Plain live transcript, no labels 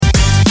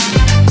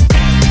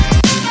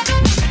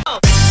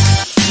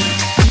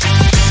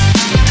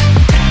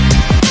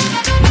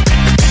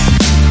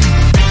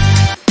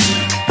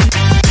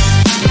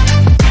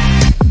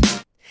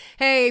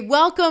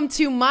welcome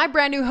to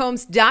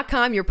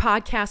mybrandnewhomes.com, your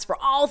podcast for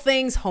all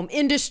things home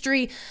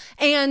industry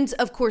and,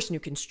 of course, new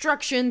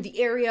construction, the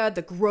area,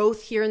 the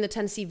growth here in the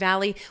Tennessee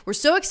Valley. We're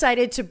so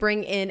excited to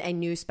bring in a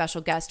new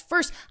special guest.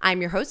 First, I'm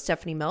your host,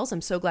 Stephanie Mills.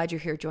 I'm so glad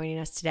you're here joining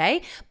us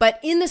today.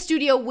 But in the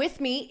studio with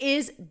me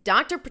is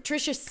Dr.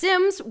 Patricia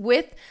Sims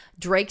with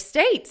Drake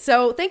State.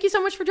 So thank you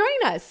so much for joining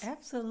us.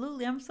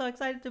 Absolutely. I'm so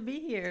excited to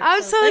be here.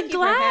 I'm so thank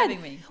glad. you for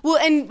having me. Well,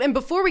 and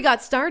before we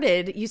got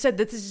started, you said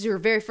that this is your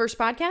very first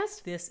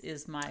podcast? This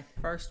is my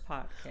first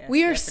podcast.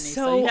 We are Stephanie.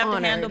 so you have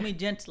honored. to handle me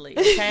gently,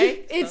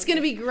 okay? It's going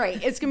to be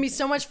great. It's going to be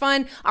so much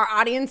fun. Our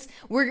audience,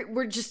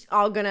 we're just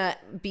all going to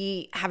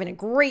be having a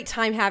great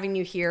time having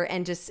you here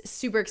and just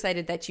super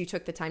excited that you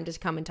took the time to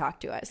come and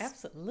talk to us.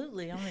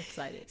 Absolutely. I'm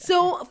excited.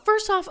 So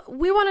first off,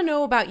 we want to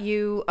know about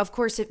you. Of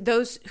course, if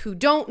those who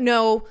don't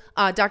know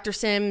Dr.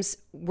 Sims,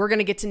 we're going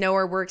to get to know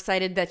her. We're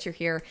excited that you're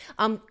here.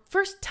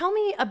 First, tell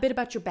me a bit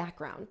about your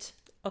background.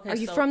 Okay, Are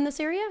you from this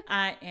area?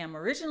 I am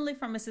originally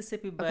from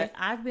Mississippi, but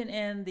I've been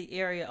in the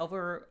area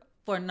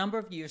for a number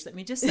of years, let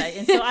me just say.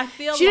 And so I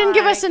feel She didn't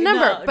give us a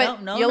number,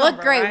 but you look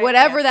great, right?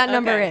 whatever that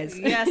number is.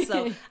 Yeah,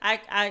 so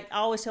I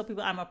always tell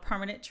people I'm a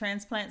permanent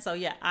transplant. So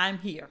yeah, I'm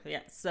here.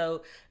 Yeah,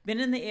 so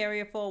been in the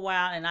area for a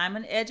while, and I'm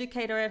an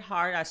educator at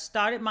heart. I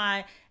started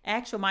my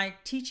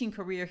teaching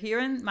career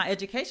my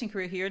education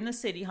career here in the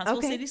city,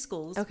 Huntsville City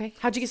Schools. Okay.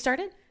 How'd you get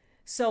started?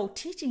 So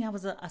teaching, I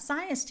was a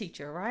science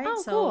teacher, right?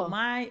 Oh, so cool.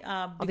 my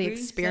all the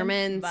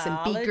experiments and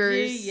biology,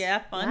 beakers. yeah,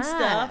 fun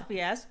stuff,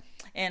 yes.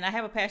 And I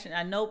have a passion.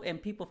 I know, and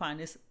people find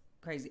this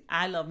crazy.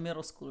 I love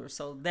middle schoolers,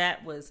 so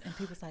that was, and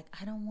people's like,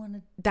 I don't want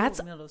to.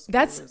 That's middle schoolers.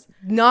 That's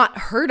not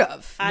heard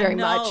of very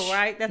much,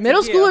 right? That's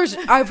middle schoolers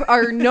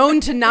are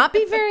known to not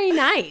be very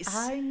nice.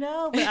 I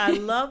know, but I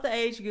love the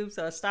age group,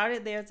 so I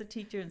started there as a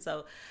teacher, and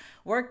so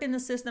worked in the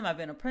system. I've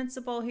been a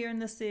principal here in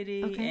the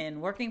city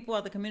and working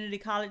for the community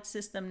college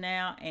system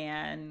now,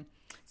 and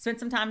spent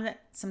some time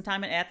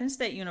at Athens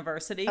State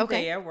University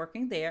there,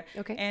 working there.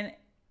 Okay. And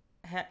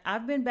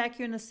I've been back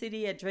here in the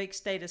city at Drake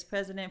State as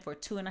president for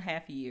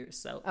 2.5 years.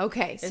 So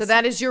so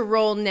that is your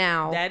role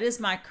now. That is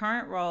my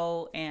current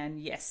role,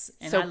 and yes,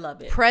 and I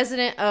love it.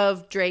 President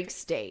of Drake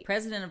State.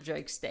 President of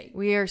Drake State.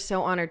 We are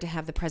so honored to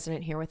have the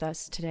president here with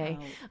us today.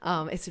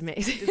 It's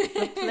amazing. It's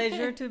a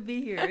pleasure to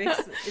be here.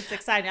 It's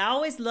exciting. I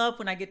always love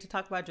when I get to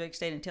talk about Drake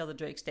State and tell the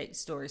Drake State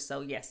story.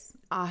 So yes.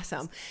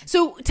 Awesome.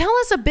 So tell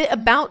us a bit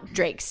about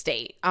Drake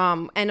State,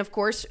 and of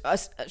course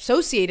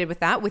associated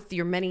with that, with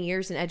your many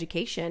years in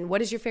education.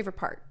 What is your favorite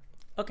part?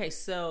 Okay,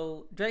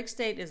 so Drake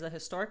State is a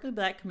historically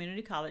black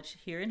community college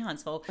here in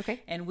Huntsville.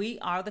 Okay. And we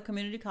are the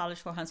community college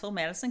for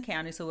Huntsville-Madison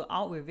County, so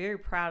we're very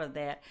proud of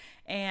that.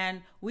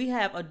 And we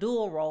have a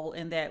dual role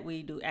in that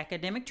we do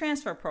academic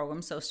transfer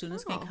programs, so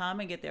students can come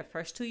and get their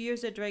first 2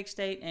 years at Drake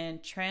State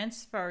and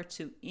transfer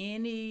to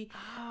any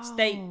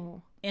state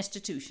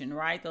institution,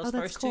 right? Those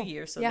first 2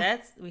 years. So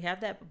we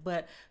have that.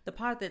 But the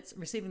part that's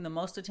receiving the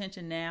most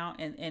attention now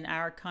in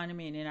our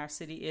economy and in our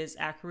city is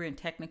our career and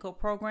technical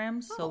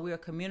programs. So we're a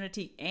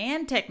community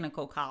and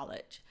technical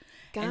college.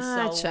 Gotcha.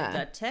 And so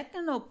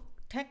the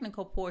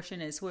technical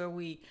portion is where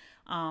we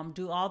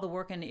do all the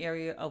work in the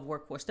area of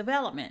workforce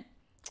development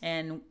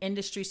and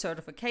industry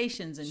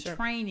certifications and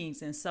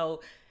trainings. And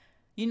so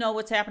you know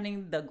what's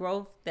happening, the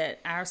growth that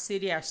our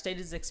state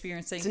is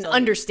experiencing. It's an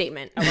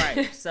understatement.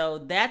 Right. So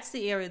that's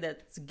the area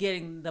that's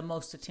getting the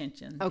most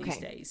attention these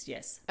days.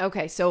 Yes.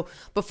 Okay. So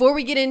before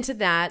we get into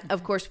that,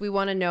 of course, we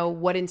want to know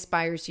what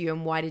inspires you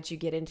and why did you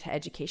get into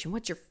education?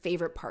 What's your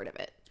favorite part of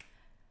it?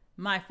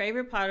 My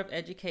favorite part of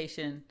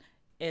education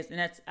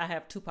I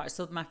have two parts.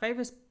 So my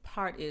favorite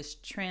part is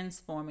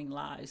transforming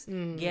lives,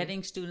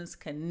 getting students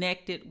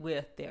connected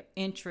with their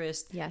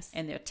interests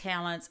and their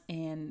talents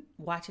and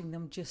watching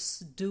them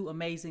just do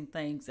amazing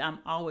things. I'm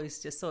always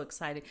just so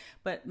excited.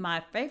 But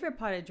my favorite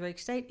part of Drake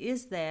State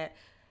is that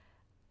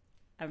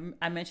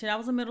I mentioned I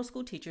was a middle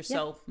school teacher.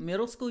 So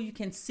middle school, you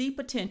can see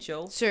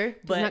potential. Sure,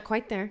 but not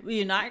quite there.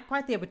 You're not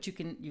quite there, but you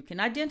can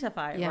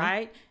identify it,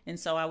 right? And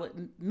so I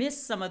would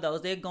miss some of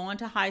those. They're going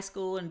to high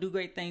school and do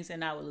great things,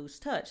 and I would lose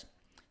touch.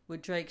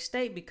 With Drake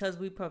State, because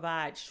we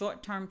provide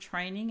short-term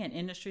training and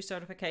industry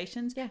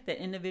certifications that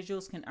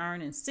individuals can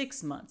earn in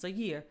 6 months, a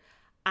year,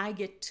 I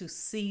get to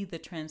see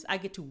I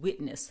get to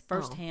witness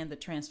firsthand the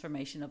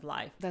transformation of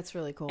life. That's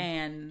really cool.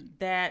 And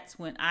that's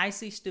when I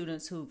see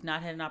students who've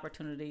not had an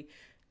opportunity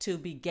to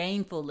be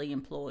gainfully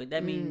employed.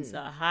 That means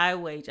a high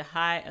wage,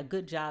 a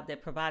good job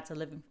that provides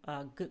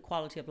a good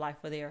quality of life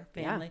for their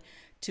family,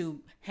 to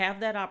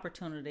have that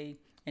opportunity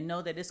and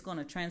know that it's going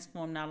to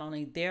transform not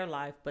only their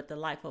life, but the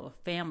life of a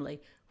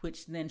family,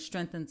 which then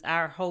strengthens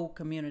our whole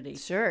community.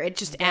 Sure, it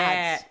just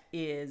adds.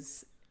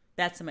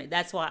 That's amazing.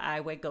 That's why I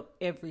wake up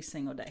every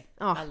single day.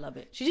 Oh, I love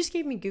it. She just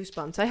gave me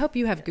goosebumps. I hope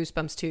you have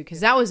goosebumps too,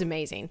 because that was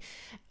amazing.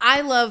 I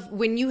love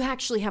when you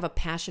actually have a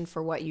passion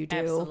for what you do.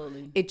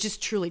 Absolutely. It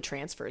just truly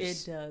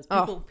transfers. It does.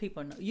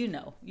 People know. You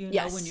know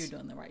when you're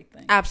doing the right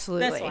thing.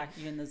 Absolutely. That's why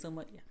you're in the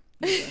Zumba.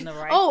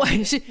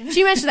 Yeah.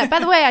 She mentioned that. By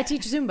the way, I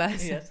teach Zumba.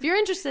 So if you're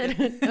interested,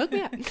 hook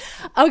me up.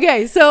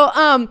 Okay, so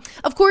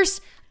of course,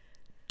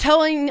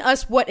 telling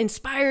us what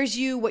inspires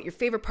you, what your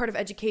favorite part of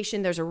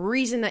education. There's a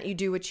reason that you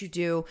do what you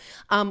do.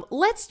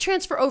 Let's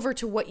transfer over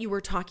to what you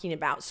were talking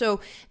about. So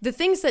the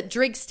things that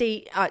Drake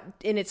State,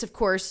 and it's of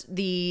course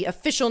the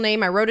official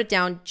name, I wrote it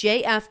down,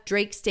 JF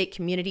Drake State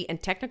Community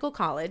and Technical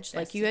College,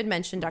 like you had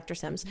mentioned, Dr.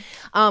 Sims.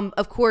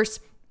 Of course,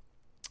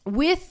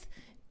 with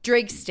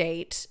Drake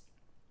State,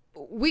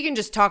 we can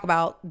just talk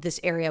about this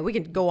area. We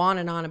can go on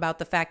and on about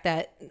the fact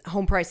that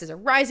home prices are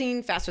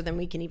rising faster than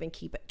we can even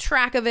keep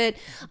track of it.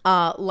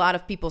 A lot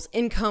of people's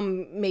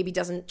income maybe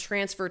doesn't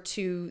transfer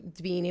to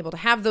being able to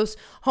have those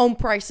home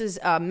prices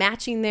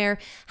matching there.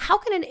 How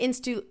can an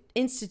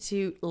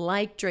institute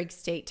like Drake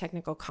State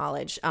Technical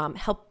College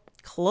help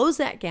close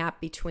that gap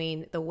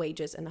between the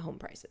wages and the home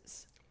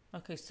prices?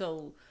 Okay,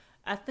 so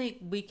I think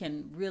we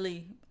can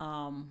really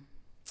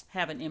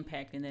have an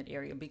impact in that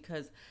area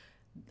because,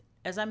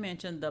 as I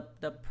mentioned,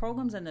 the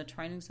programs and the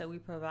trainings that we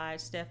provide,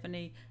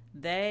 Stephanie,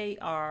 they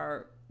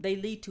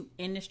lead to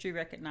industry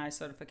recognized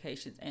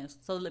certifications. And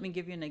so let me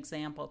give you an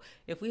example.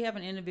 If we have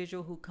an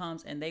individual who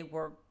comes and they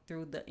work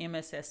through the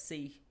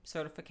MSSC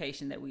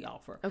certification that we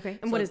offer. Okay.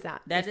 And so what is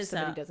that? That's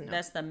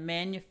the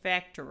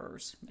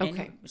manufacturer's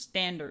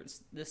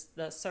standards,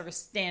 the service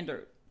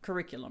standard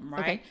curriculum,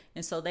 right? Okay.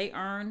 And so they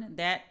earn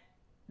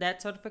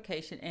that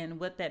certification. And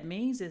what that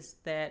means is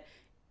that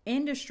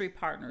industry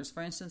partners,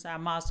 for instance, our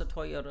Mazda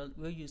Toyota,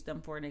 we'll use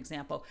them for an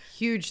example.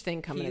 Huge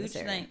thing coming in this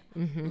area.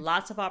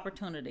 Lots of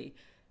opportunity.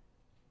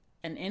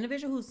 An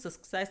individual who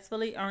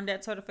successfully earned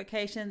that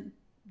certification,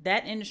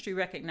 that industry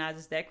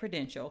recognizes that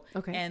credential,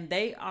 and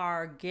they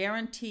are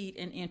guaranteed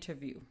an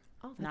interview.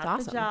 Oh, that's Not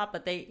awesome. The job,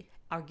 but they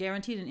are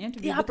guaranteed an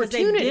interview because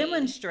they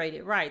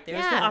demonstrated, right?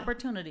 There's the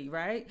opportunity,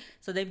 right?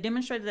 So they've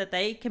demonstrated that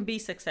they can be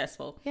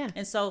successful. Yeah.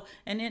 And so,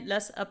 and then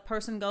unless a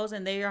person goes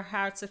and they are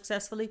hired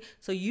successfully,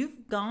 so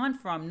you've gone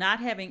from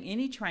not having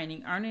any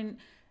training, earning,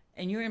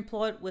 and you're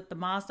employed with the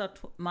Mazda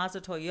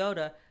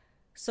Toyota,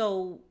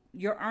 so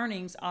your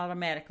earnings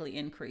automatically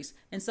increase.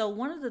 And so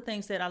one of the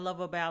things that I love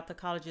about the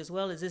college as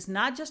well is it's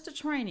not just a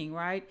training,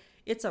 right?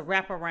 It's a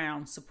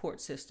wraparound support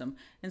system.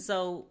 And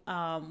so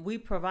we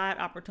provide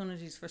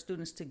opportunities for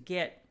students to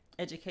get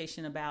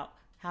education about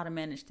how to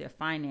manage their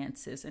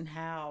finances and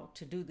how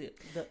to do the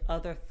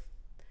other things.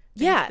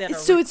 Yeah,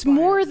 so it's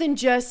more than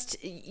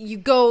just you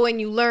go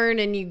and you learn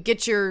and you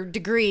get your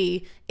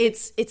degree.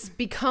 It's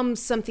become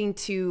something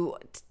to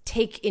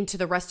take into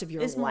the rest of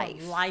your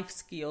life. More life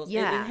skills.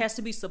 Yeah. It has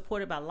to be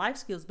supported by life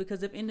skills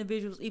because if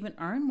individuals even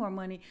earn more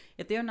money,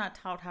 if they're not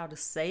taught how to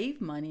save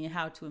money and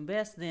how to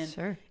invest,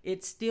 then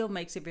it still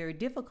makes it very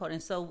difficult.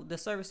 And so the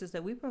services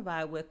that we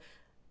provide with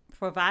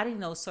providing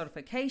those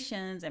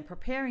certifications and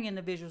preparing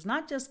individuals,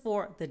 not just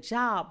for the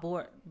job,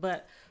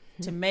 but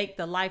to make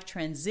the life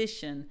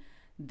transition,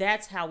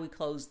 that's how we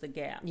close the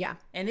gap. Yeah.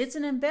 And it's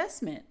an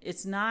investment.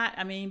 It's not,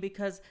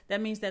 because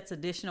that means that's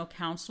additional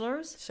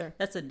counselors. Sure.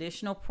 That's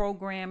additional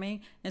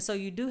programming. And so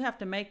you do have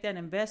to make that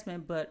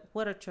investment, but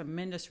what a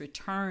tremendous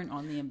return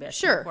on the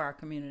investment for our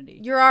community.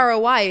 Your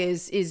ROI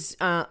is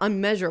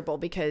unmeasurable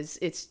because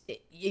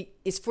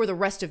it's for the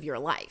rest of your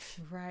life.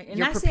 Right. And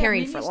you're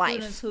preparing for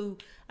life. Students who,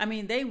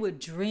 they would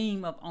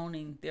dream of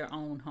owning their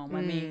own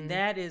home.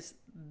 That is,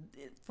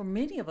 for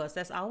many of us,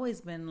 that's always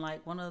been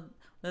like one of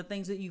the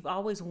things that you've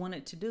always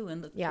wanted to do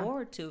and look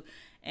forward to.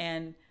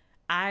 And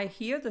I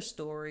hear the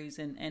stories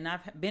and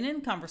I've been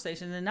in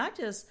conversations, and not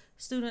just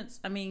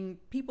students,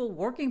 people,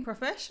 working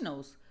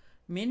professionals.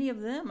 Many of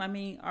them,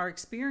 are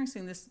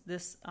experiencing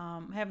this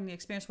having the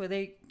experience where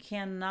they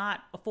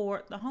cannot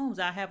afford the homes.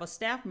 I have a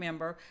staff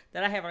member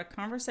that I have a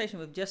conversation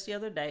with just the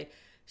other day.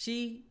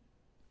 She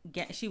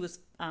was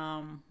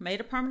made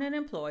a permanent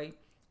employee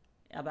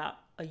about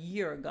a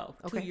year ago,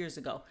 2 years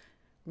ago.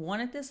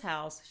 Wanted this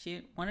house.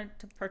 She wanted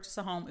to purchase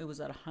a home. It was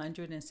at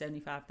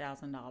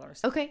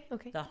 $175,000. Okay.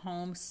 The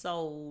home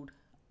sold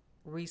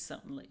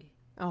recently.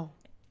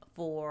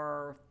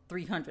 For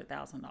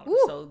 $300,000.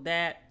 So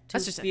that's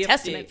just a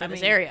testament for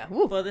this area.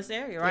 For this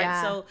area, right?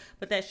 Yeah. So,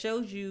 but that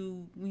shows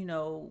you,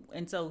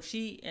 and so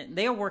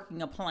they're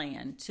working a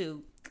plan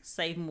to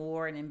save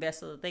more and invest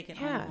so that they can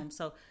own a home.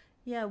 So,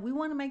 yeah, we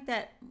want to make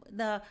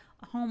the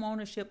home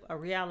ownership a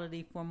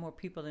reality for more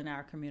people in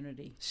our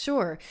community.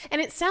 Sure.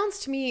 And it sounds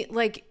to me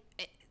like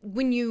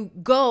when you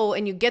go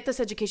and you get this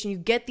education, you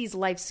get these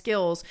life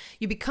skills,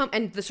 you become,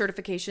 and the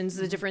certifications,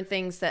 the different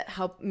things that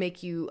help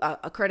make you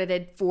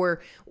accredited for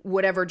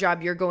whatever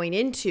job you're going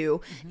into,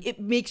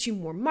 it makes you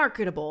more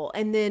marketable.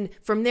 And then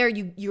from there,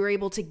 you're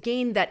able to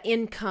gain that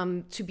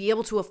income to be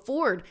able to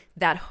afford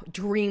that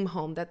dream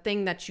home, that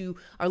thing that you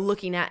are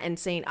looking at and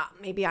saying,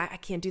 maybe I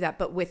can't do that.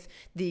 But with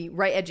the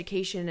right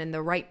education and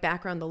the right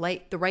background,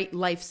 the right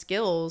life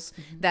skills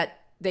that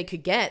they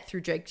could get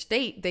through Drake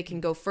State, they can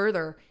go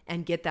further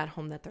and get that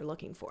home that they're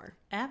looking for.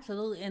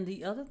 Absolutely. And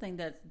the other thing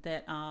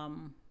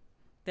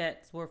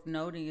that's worth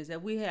noting is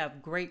that we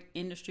have great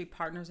industry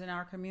partners in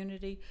our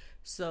community.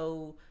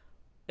 So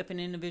if an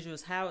individual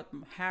is hired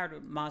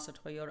at Mazda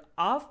Toyota,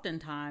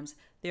 oftentimes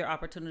there are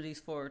opportunities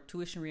for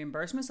tuition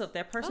reimbursement. So if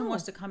that person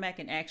wants to come back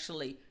and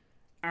actually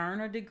earn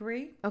a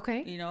degree,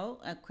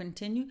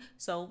 continue.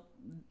 So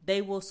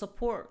they will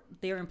support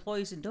their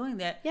employees in doing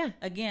that. Yeah.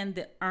 Again,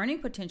 the earning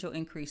potential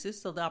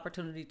increases, so the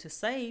opportunity to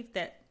save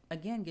that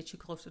again gets you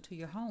closer to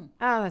your home.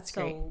 Oh, that's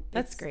great.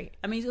 That's great.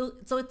 I mean,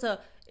 so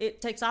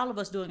it takes all of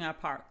us doing our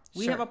part.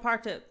 We have a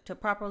part to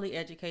properly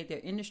educate their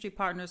industry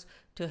partners,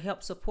 to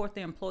help support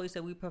the employees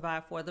that we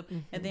provide for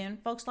them, and then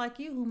folks like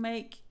you who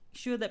make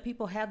sure that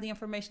people have the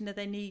information that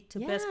they need to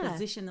best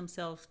position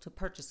themselves to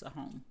purchase a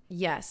home.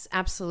 Yes,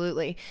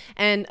 absolutely.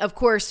 And of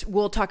course,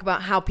 we'll talk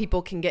about how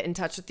people can get in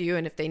touch with you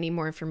and if they need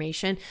more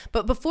information.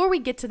 But before we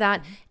get to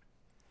that,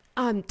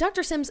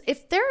 Dr. Sims,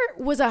 if there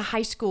was a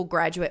high school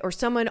graduate or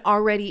someone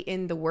already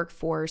in the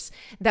workforce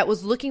that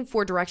was looking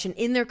for direction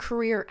in their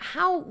career,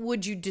 how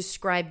would you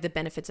describe the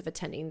benefits of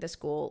attending the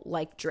school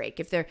like Drake?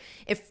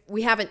 If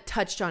we haven't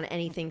touched on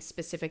anything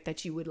specific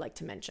that you would like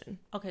to mention.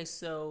 Okay,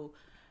 so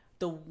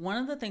one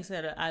of the things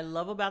that I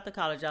love about the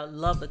college, I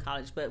love the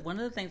college, but one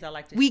of the things I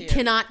like to share. We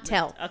cannot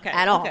tell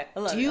at all.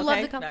 Do you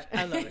love the college?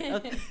 I love it.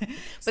 Okay.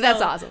 But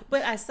that's awesome.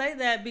 But I say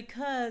that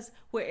because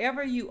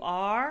wherever you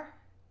are,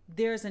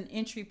 there's an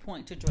entry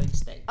point to Drake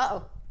State.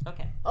 Uh-oh.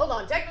 Okay. Hold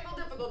on. Technical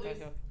difficulties.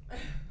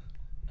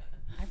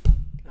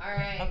 All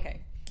right.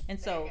 Okay. And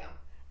so,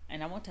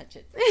 and I won't touch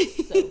it.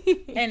 So,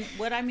 and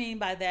what I mean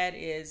by that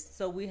is,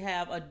 so we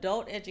have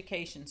adult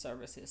education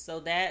services. So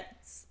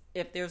that's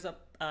if there's a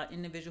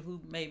individual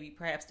who maybe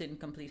perhaps didn't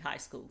complete high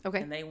school,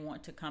 and they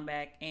want to come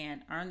back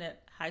and earn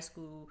that high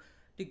school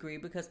degree,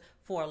 because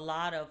for a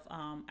lot of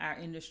our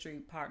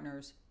industry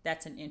partners,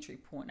 that's an entry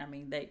point. I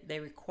mean, they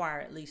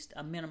require at least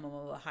a minimum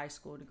of a high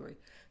school degree,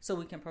 so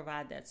we can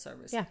provide that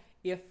service. Yeah.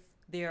 If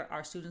there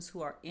are students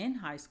who are in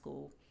high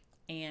school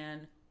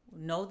and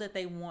know that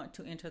they want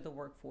to enter the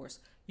workforce,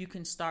 you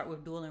can start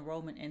with dual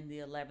enrollment in the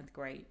 11th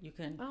grade. You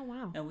can. Oh,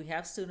 wow. And we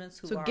have students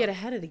who get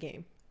ahead of the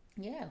game.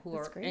 Yeah, who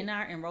are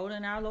enrolled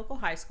in our local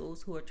high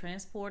schools, who are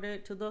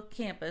transported to the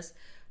campus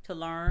to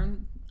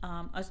learn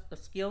a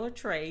skill or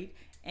trade.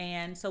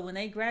 And so when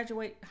they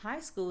graduate high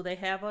school, they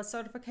have a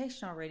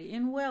certification already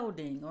in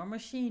welding or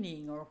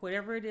machining or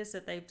whatever it is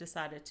that they've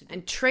decided to do.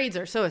 And trades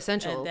are so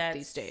essential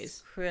these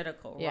days.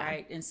 Critical,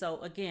 right? And so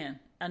again,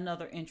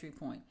 another entry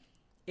point.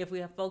 If we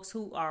have folks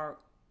who are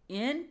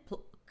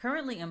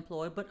currently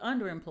employed but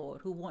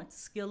underemployed who want to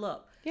skill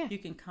up, you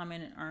can come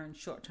in and earn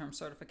short-term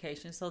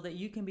certification so that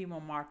you can be more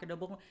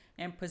marketable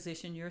and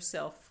position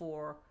yourself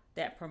for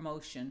that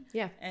promotion.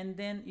 Yeah. And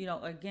then,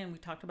 again, we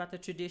talked about the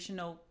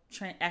traditional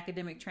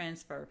academic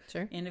transfer.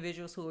 Sure.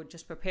 Individuals who are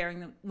just preparing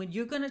them. When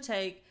you go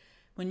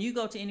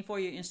to any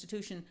four-year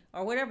institution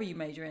or whatever you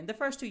major in, the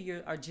first 2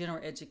 years are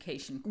general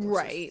education courses.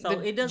 Right. So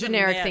it doesn't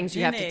generic matter. things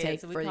you have to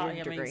take for your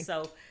degree.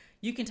 So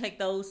you can take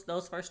those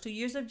first 2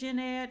 years of gen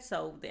ed,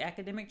 so the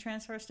academic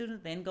transfer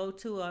student, then go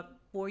to a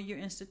 4-year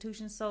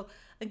institution. So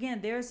again,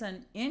 there's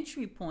an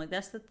entry point.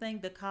 That's the thing.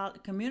 The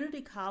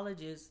community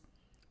colleges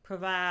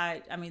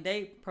provide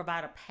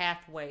a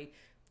pathway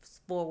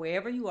for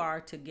wherever you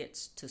are to get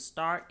to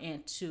start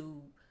and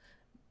to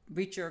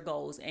reach your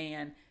goals.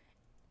 And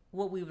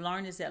what we've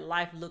learned is that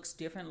life looks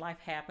different. Life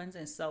happens.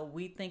 And so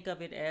we think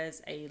of it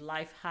as a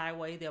life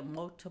highway. There are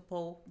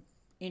multiple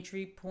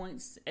entry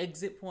points,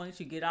 exit points.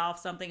 You get off,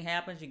 something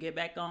happens, you get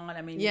back on.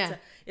 I mean,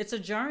 it's a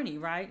journey,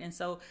 right? And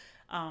so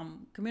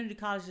community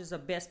colleges are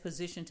best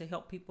positioned to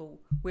help people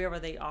wherever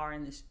they are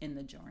in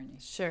the journey.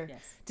 Sure.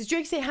 Yes. Does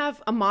Drake State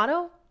have a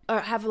motto or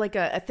have like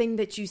a thing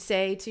that you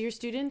say to your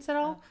students at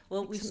all?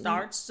 Well, we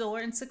start, soar,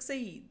 and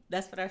succeed.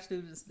 That's what our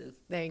students do.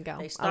 There you go.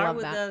 They start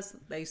with us,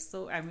 they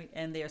soar,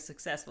 and they're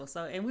successful.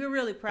 So, and we're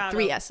really proud of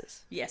 3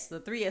 S's. Yes, the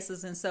 3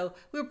 S's. And so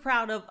we're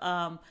proud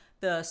of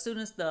the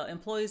students, the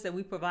employees that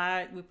we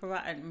provide,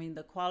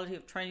 the quality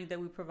of training that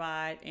we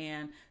provide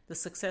and the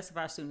success of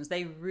our students.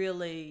 They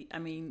really,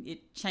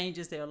 it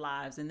changes their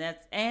lives.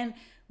 And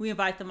we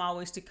invite them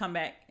always to come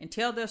back and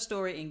tell their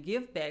story and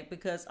give back,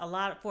 because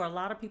for a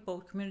lot of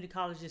people, community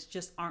colleges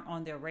just aren't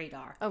on their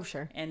radar. Oh,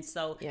 sure. And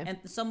so, and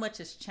so much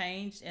has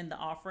changed in the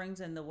offerings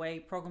and the way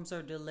programs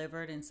are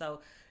delivered. And so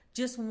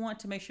just want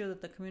to make sure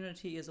that the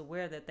community is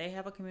aware that they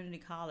have a community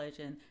college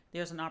and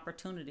there's an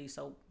opportunity.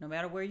 So no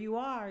matter where you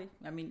are,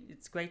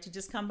 it's great to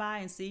just come by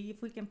and see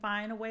if we can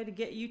find a way to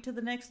get you to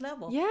the next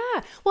level.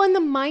 Yeah. Well, and the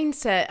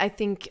mindset, I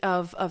think,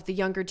 of the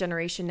younger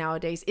generation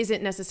nowadays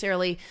isn't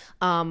necessarily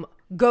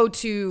go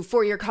to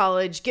 4-year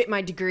college, get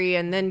my degree,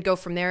 and then go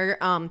from there.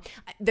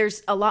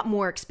 There's a lot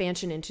more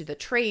expansion into the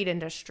trade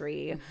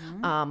industry,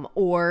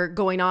 or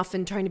going off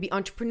and trying to be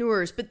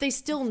entrepreneurs, but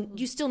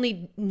you still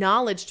need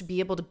knowledge to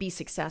be able to be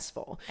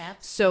successful. Absolutely.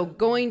 So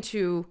going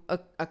to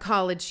a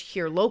college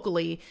here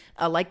locally,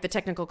 like the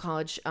technical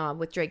college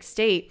with Drake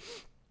State,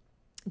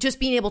 just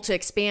being able to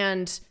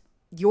expand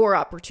your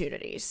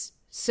opportunities.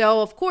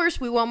 So, of course,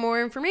 we want more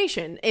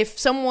information. If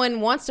someone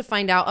wants to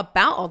find out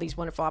about all these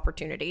wonderful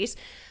opportunities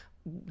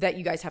that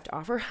you guys have to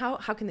offer, how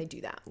can they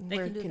do that? They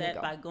can do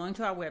that by going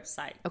to our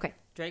website. Okay.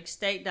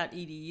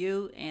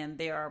 drakestate.edu, and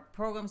there are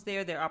programs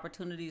there. There are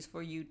opportunities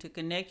for you to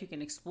connect. You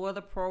can explore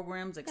the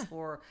programs,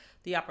 explore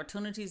the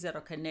opportunities that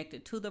are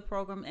connected to the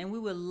program, and we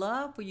would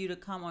love for you to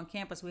come on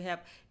campus. We have,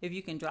 if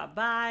you can drop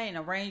by and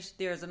arrange,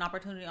 there's an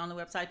opportunity on the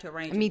website to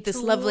arrange meet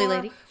this lovely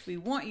lady. We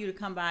want you to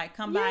come by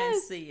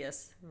and see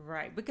us,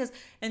 right? Because,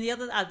 and the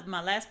other,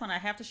 my last point, I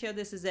have to share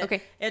this, is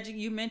that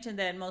you mentioned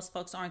that most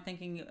folks aren't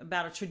thinking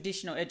about a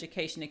traditional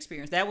education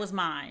experience. That was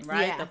mine,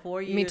 right? Yeah, the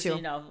 4 years, me too.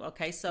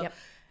 So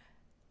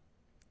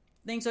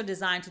things are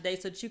designed today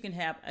so that you can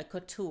have a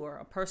couture,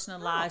 a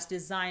personalized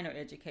designer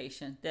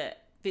education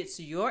that fits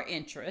your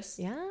interests.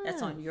 Yeah.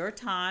 That's on your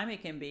time.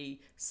 It can be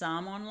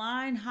some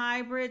online,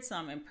 hybrid,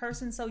 some in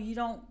person. So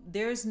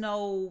there's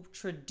no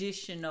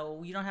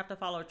traditional, you don't have to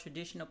follow a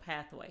traditional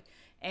pathway.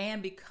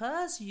 And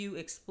because you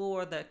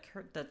explore the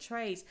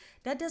trades,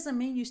 that doesn't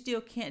mean you still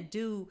can't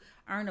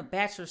earn a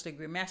bachelor's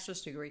degree,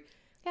 master's degree.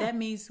 Yeah.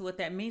 What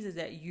that means is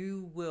that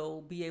you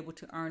will be able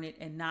to earn it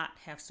and not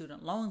have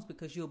student loans,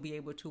 because you'll be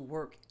able to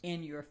work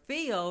in your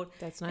field.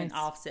 That's nice. And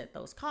offset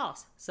those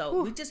costs.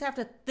 So we just have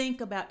to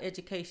think about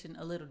education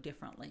a little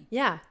differently.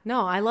 Yeah,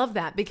 no, I love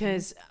that,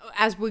 because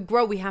as we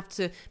grow, we have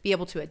to be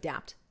able to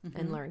adapt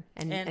and learn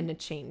and to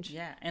change.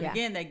 Yeah, and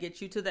again, that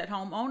gets you to that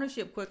home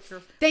ownership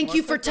quicker. Thank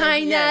you for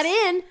tying that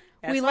in.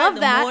 That's we right. love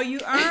that. The more you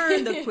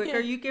earn, the quicker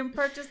you can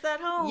purchase that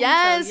home.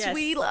 Yes,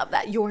 we love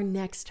that. Your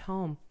next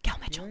home. Cal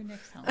Mitchell. Your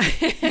next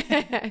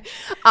home.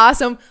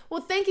 Awesome.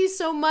 Well, thank you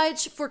so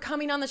much for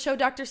coming on the show,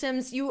 Dr.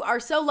 Sims. You are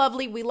so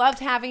lovely. We loved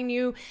having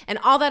you. And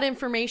all that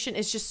information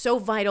is just so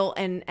vital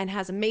and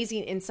has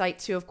amazing insight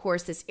to, of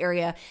course, this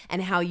area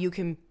and how you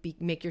can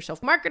make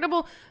yourself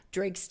marketable.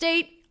 Drake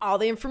State, all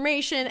the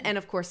information, and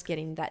of course,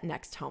 getting that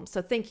next home.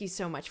 So thank you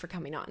so much for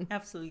coming on.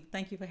 Absolutely.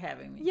 Thank you for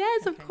having me.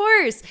 Yes, of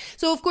course.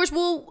 So of course,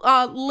 we'll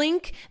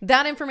link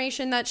that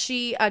information that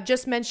she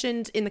just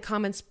mentioned in the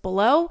comments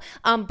below.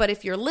 But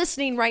if you're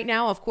listening right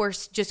now, of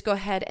course, just go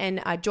ahead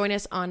and join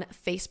us on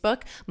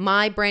Facebook,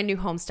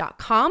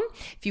 mybrandnewhomes.com.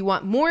 If you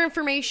want more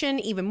information,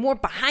 even more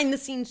behind the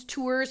scenes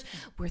tours,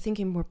 we're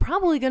thinking we're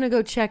probably going to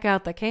go check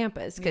out the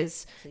campus,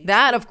 because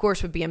that, of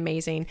course, would be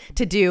amazing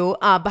to do.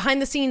 Behind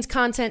the scenes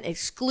content,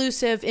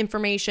 exclusive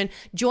information.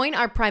 Join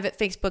our private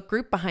Facebook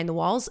group, Behind the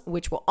Walls,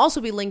 which will also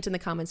be linked in the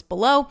comments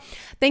below.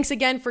 Thanks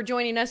again for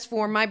joining us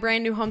for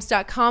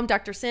mybrandnewhomes.com,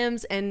 Dr.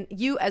 Sims, and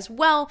you as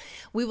well.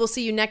 We will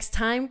see you next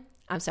time.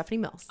 I'm Stephanie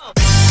Mills.